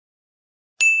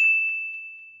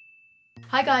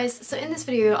Hi guys, so in this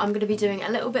video I'm going to be doing a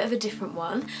little bit of a different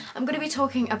one. I'm going to be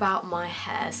talking about my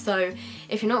hair, so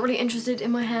if you're not really interested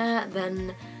in my hair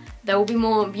then there will be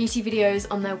more beauty videos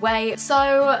on their way.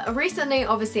 So recently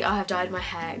obviously I have dyed my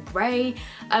hair grey.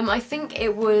 I think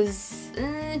it was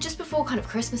just before kind of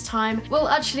Christmas time. Well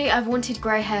actually I've wanted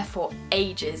grey hair for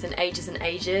ages and ages and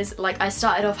ages. Like I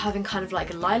started off having kind of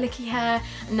like lilac-y hair,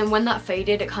 and then when that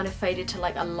faded it kind of faded to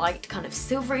like a light kind of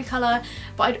silvery colour,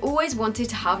 but I'd always wanted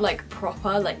to have like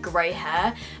proper like grey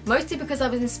hair, mostly because I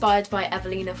was inspired by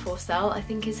Evelina Forsell, I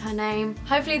think is her name.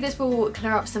 Hopefully this will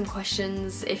clear up some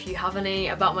questions if you have any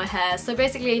about my hair. So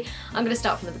basically I'm gonna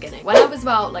start from the beginning. When I was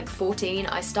about like 14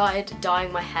 I started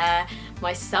dyeing my hair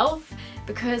myself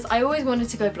because I always wanted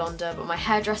to go blonder, but my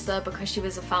hairdresser, because she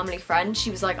was a family friend, she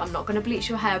was like, I'm not gonna bleach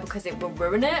your hair because it will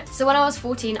ruin it. So when I was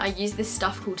 14 I used this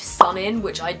stuff called Sun-In,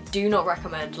 which I do not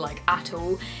recommend like at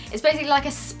all. It's basically like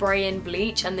a spray-in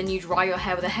bleach and then you dry your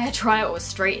hair with a hairdryer or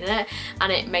straighten it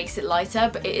and it makes it lighter,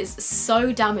 but it is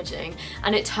so damaging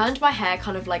and it turned my hair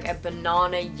kind of like a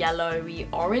banana yellowy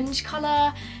orange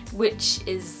colour, which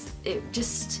is,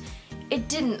 it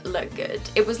didn't look good.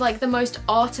 It was like the most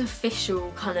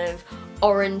artificial kind of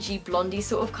orangey blondie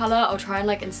sort of colour. I'll try and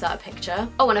like insert a picture.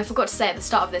 Oh, and I forgot to say at the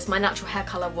start of this, my natural hair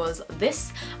colour was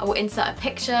this. I will insert a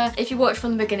picture. If you watched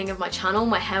from the beginning of my channel,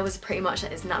 my hair was pretty much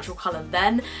at its natural colour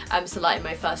then. So like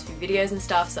my first few videos and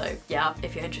stuff, so yeah,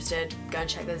 if you're interested, go and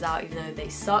check those out even though they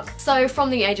suck. So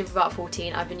from the age of about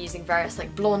 14, I've been using various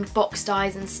like blonde box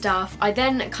dyes and stuff. I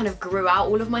then kind of grew out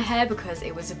all of my hair because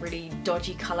it was a really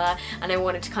dodgy colour and I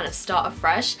wanted to kind of start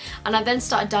afresh. And I then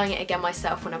started dyeing it again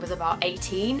myself when I was about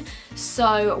 18.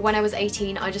 So when I was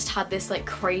 18 I just had this like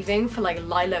craving for like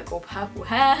lilac or purple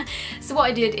hair. So what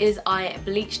I did is I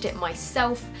bleached it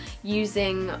myself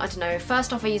using, I don't know,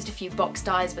 first off I used a few box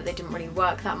dyes but they didn't really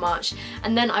work that much,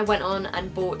 and then I went on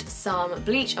and bought some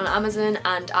bleach on Amazon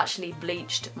and actually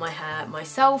bleached my hair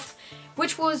myself,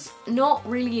 which was not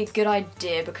really a good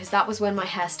idea because that was when my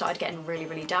hair started getting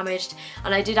really damaged,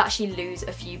 and I did actually lose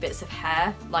a few bits of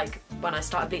hair like when I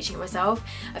started bleaching it myself.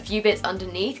 A few bits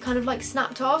underneath kind of like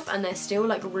snapped off and they're still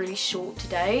like really short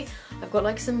today. I've got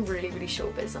like some really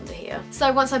short bits under here.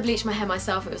 So once I bleached my hair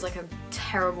myself it was like a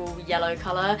terrible yellow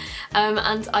colour,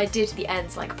 and I did the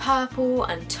ends like purple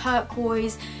and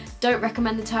turquoise. Don't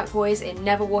recommend the turquoise, it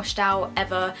never washed out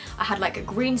ever. I had like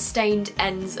green stained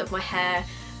ends of my hair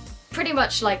pretty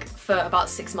much like for about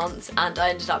 6 months, and I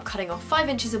ended up cutting off 5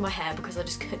 inches of my hair because I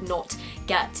just could not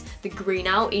get the green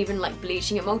out. Even like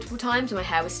bleaching it multiple times my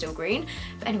hair was still green.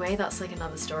 But anyway, that's like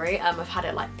another story. I've had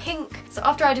it like pink. So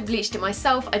after I bleached it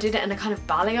myself I did it in a kind of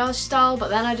balayage style, but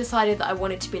then I decided that I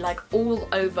wanted to be like all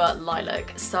over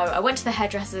lilac. So I went to the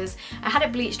hairdressers, I had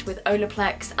it bleached with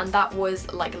olaplex, and that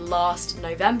was like last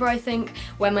November I think,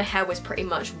 when my hair was pretty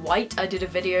much white. I did a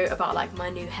video about like my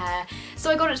new hair,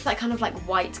 so I got it to that kind of like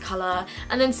white colour.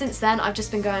 And then since then I've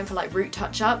just been going for like root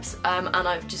touch-ups, and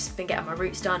I've just been getting my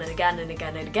roots done and again and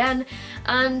again and again.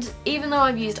 And even though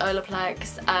I've used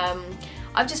olaplex,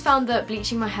 I've just found that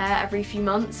bleaching my hair every few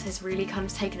months has really kind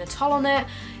of taken a toll on it.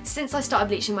 Since I started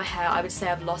bleaching my hair I would say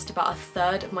I've lost about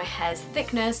 1/3 of my hair's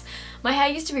thickness. My hair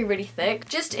used to be really thick.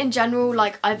 Just in general,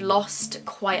 like I've lost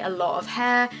quite a lot of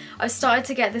hair. I've started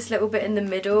to get this little bit in the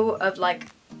middle of like,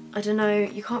 I don't know,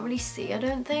 you can't really see I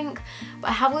don't think,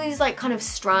 but I have all these like kind of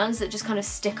strands that just kind of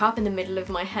stick up in the middle of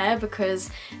my hair because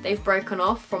they've broken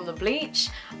off from the bleach,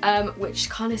 which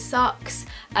kind of sucks.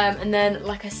 And then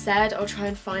like I said, I'll try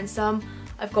and find some.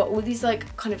 I've got all these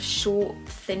like kind of short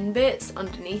thin bits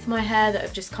underneath my hair that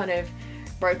have just kind of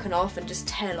broken off and just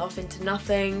tail off into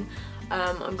nothing.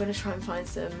 I'm gonna try and find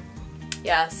some.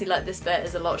 Yeah, see like this bit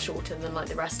is a lot shorter than like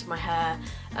the rest of my hair.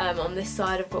 On this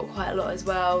side I've got quite a lot as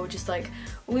well, just like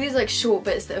all these like short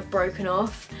bits that have broken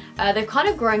off. They're kind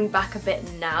of growing back a bit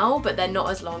now, but they're not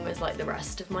as long as like the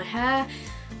rest of my hair.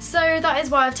 So that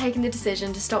is why I've taken the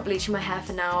decision to stop bleaching my hair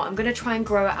for now. I'm going to try and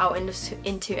grow it out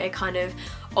into a kind of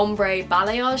ombre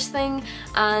balayage thing,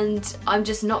 and I'm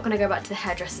just not going to go back to the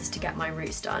hairdressers to get my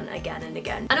roots done again and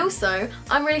again. And also,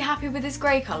 I'm really happy with this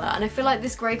grey colour, and I feel like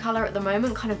this grey colour at the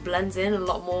moment kind of blends in a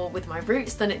lot more with my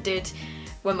roots than it did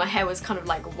when my hair was kind of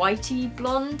like whitey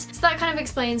blonde. So that kind of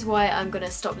explains why I'm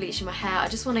gonna stop bleaching my hair. I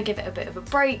just want to give it a bit of a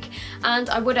break, and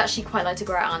I would actually quite like to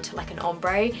grow it out into like an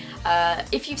ombre.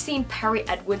 If you've seen Perry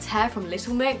Edwards' hair from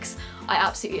Little Mix, I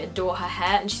absolutely adore her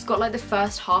hair, and she's got like the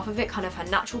first half of it kind of her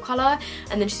natural colour,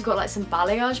 and then she's got like some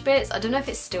balayage bits. I don't know if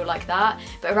it's still like that,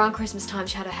 but around Christmas time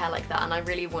she had her hair like that, and I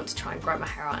really want to try and grow my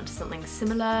hair out into something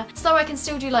similar. So I can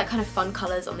still do like kind of fun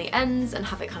colours on the ends and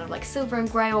have it kind of like silver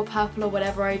and grey or purple or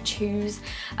whatever I choose.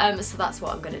 So that's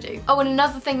what I'm going to do. Oh, and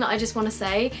another thing that I just want to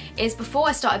say is before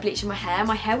I started bleaching my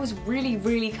hair was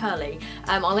really curly.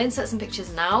 I'll insert some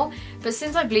pictures now, but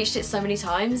since I bleached it so many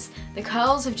times, the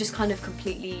curls have just kind of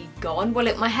completely gone.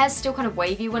 Well, my hair's still kind of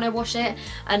wavy when I wash it,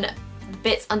 and the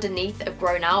bits underneath have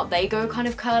grown out, they go kind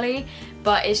of curly,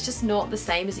 but it's just not the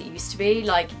same as it used to be.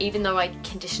 Like, even though I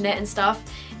condition it and stuff,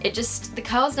 the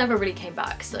curls never really came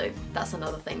back, so that's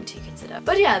another thing to consider.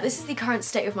 But yeah, this is the current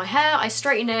state of my hair. I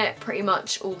straighten it pretty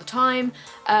much all the time,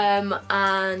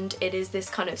 and it is this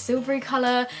kind of silvery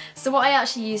colour. So what I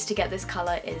actually use to get this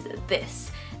colour is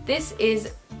this. This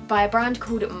is by a brand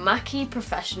called Makki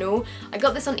Professional. I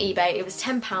got this on eBay, it was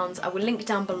 £10. I will link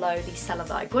down below the seller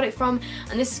that I got it from,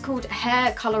 and this is called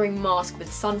Hair Colouring Mask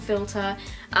with Sun Filter,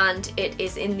 and it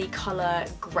is in the colour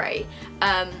grey.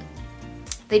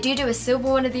 They do a silver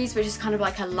one of these, which is kind of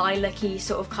like a lilac-y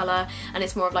sort of colour, and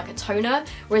it's more of like a toner,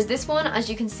 whereas this one, as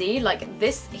you can see, like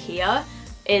this here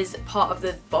is part of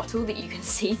the bottle that you can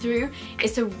see through.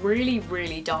 It's a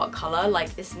really dark colour, like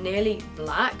it's nearly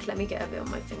black. Let me get a bit on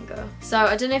my finger. So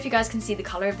I don't know if you guys can see the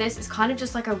colour of this. It's kind of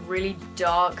just like a really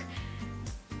dark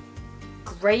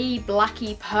grey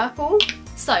blacky purple.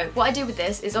 So what I do with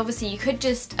this is, obviously you could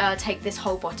just take this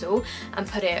whole bottle and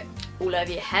put it all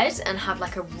over your head and have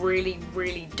like a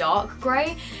really dark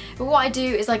grey. But what I do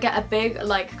is I get a big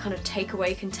like kind of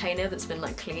takeaway container that's been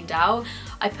like cleaned out.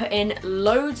 I put in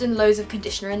loads and loads of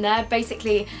conditioner in there.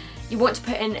 Basically you want to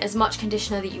put in as much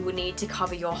conditioner that you would need to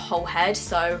cover your whole head.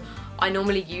 So I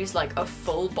normally use like a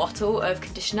full bottle of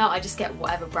conditioner. I just get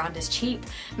whatever brand is cheap.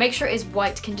 Make sure it is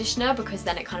white conditioner, because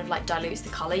then it kind of like dilutes the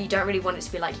colour. You don't really want it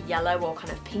to be like yellow or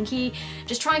kind of pinky.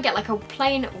 Just try and get like a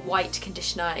plain white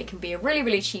conditioner. It can be a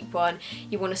really cheap one.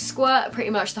 You want to squirt pretty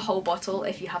much the whole bottle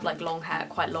if you have like long hair,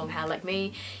 quite long hair like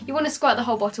me. You want to squirt the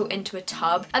whole bottle into a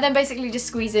tub, and then basically just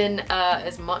squeeze in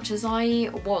as much as I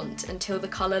want until the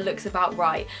colour looks about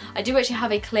right. I do actually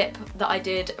have a clip that I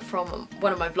did from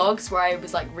one of my vlogs where I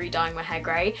was like re-dyeing my hair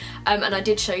grey, and I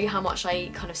did show you how much I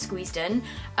kind of squeezed in,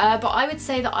 but I would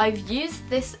say that I've used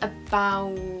this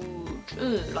about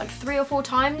like 3 or 4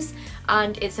 times,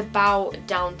 and it's about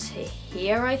down to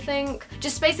here, I think.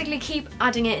 Just basically keep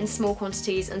adding it in small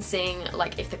quantities and seeing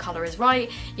like if the colour is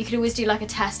right. You can always do like a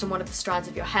test on one of the strands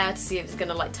of your hair to see if it's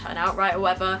gonna like turn out right or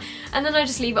whatever, and then I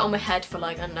just leave it on my head for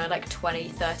like, I don't know, like 20,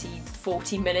 30,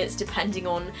 40 minutes depending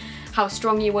on how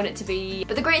strong you want it to be.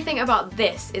 But the great thing about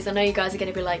this is, I know you guys are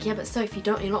going to be like, yeah but Soph,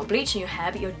 you're not bleaching your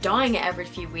hair, but you're dyeing it every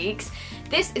few weeks.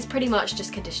 This is pretty much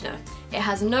just conditioner. It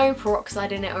has no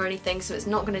peroxide in it or anything, so it's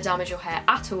not going to damage your hair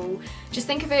at all. Just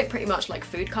think of it pretty much like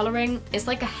food colouring. It's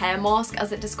like a hair mask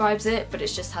as it describes it, but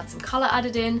it's just had some colour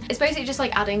added in. It's basically just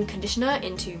like adding conditioner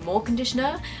into more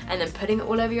conditioner and then putting it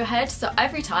all over your head. So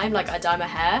every time like I dye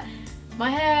my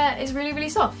hair is really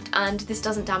soft, and this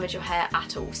doesn't damage your hair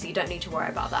at all, so you don't need to worry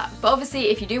about that. But obviously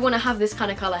if you do want to have this kind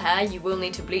of colour hair, you will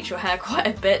need to bleach your hair quite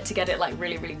a bit to get it like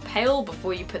really pale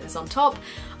before you put this on top,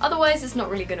 otherwise it's not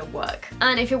really going to work.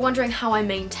 And if you're wondering how I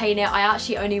maintain it, I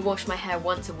actually only wash my hair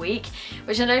once a week,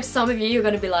 which I know to some of you are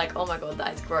going to be like, oh my god,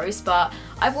 that is gross, but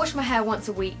I've washed my hair once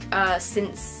a week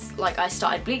since like I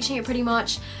started bleaching it pretty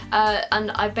much,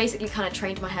 and I've basically kind of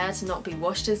trained my hair to not be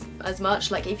washed as much.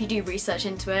 Like if you do research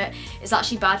into it, it's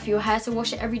actually bad for your hair to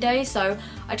wash it every day, so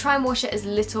I try and wash it as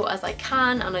little as I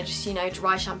can, and I just, you know,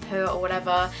 dry shampoo or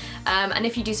whatever, and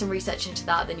if you do some research into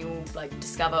that, then you'll like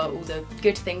discover all the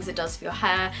good things it does for your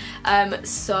hair.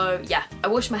 So yeah, I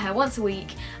wash my hair once a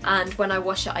week, and when I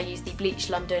wash it I use the Bleach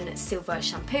London Silver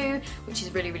shampoo, which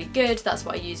is really good. That's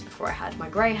what I used before I had my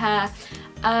grey hair.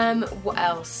 What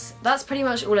else? That's pretty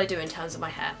much all I do in terms of my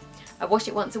hair. I wash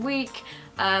it once a week.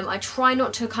 I try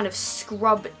not to kind of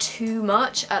scrub too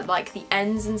much at like the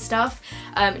ends and stuff,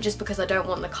 just because I don't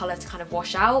want the colour to kind of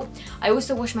wash out. I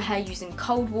also wash my hair using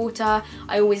cold water.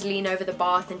 I always lean over the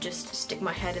bath and just stick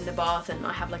my head in the bath, and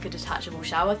I have like a detachable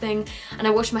shower thing, and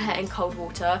I wash my hair in cold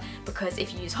water because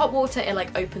if you use hot water it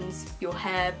like opens your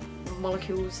hair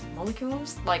molecules,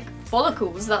 like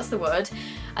follicles, that's the word.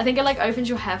 I think it like opens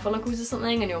your hair follicles or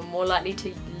something, and you're more likely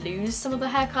to lose some of the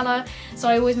hair colour. So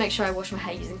I always make sure I wash my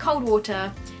hair using cold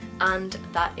water, and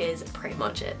that is pretty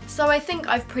much it. So I think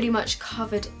I've pretty much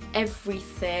covered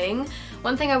everything.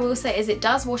 One thing I will say is it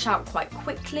does wash out quite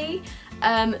quickly,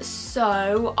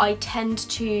 so I tend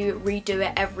to redo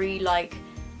it every like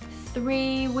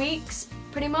 3 weeks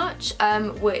pretty much,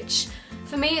 which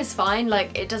For me it's fine,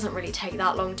 like it doesn't really take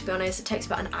that long to be honest. It takes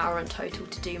about an hour in total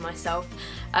to do myself,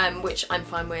 which I'm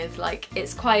fine with. Like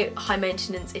it's quite high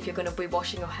maintenance if you're going to be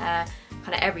washing your hair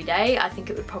kind of every day. I think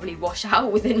it would probably wash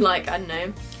out within like, I don't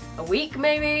know, a week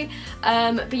maybe.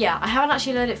 But yeah, I haven't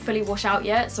actually let it fully wash out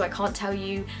yet, so I can't tell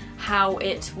you how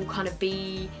it will kind of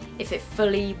be if it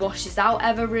fully washes out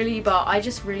ever really, but I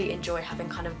just really enjoy having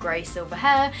kind of grey silver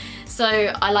hair,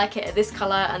 so I like it at this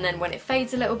colour, and then when it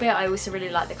fades a little bit I also really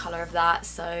like the colour of that.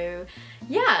 So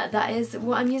yeah, that is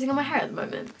what I'm using on my hair at the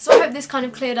moment. So I hope this kind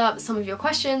of cleared up some of your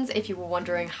questions if you were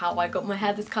wondering how I got my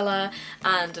hair this colour,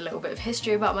 and a little bit of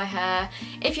history about my hair.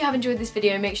 If you have enjoyed this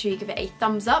video, make sure you give it a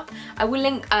thumbs up. I will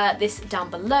link this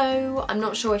down below. I'm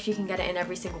not sure if you can get it in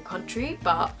every single country,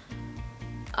 but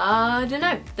I don't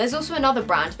know. There's also another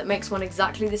brand that makes one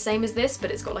exactly the same as this,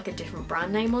 but it's got like a different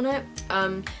brand name on it.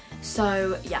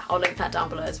 So yeah, I'll link that down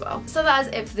below as well. So that is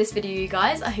it for this video, you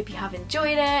guys. I hope you have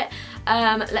enjoyed it.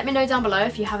 Let me know down below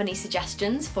if you have any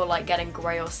suggestions for like getting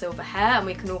grey or silver hair, and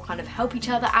we can all kind of help each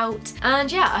other out. And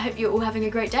yeah, I hope you're all having a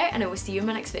great day, and I will see you in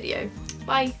my next video.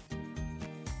 Bye!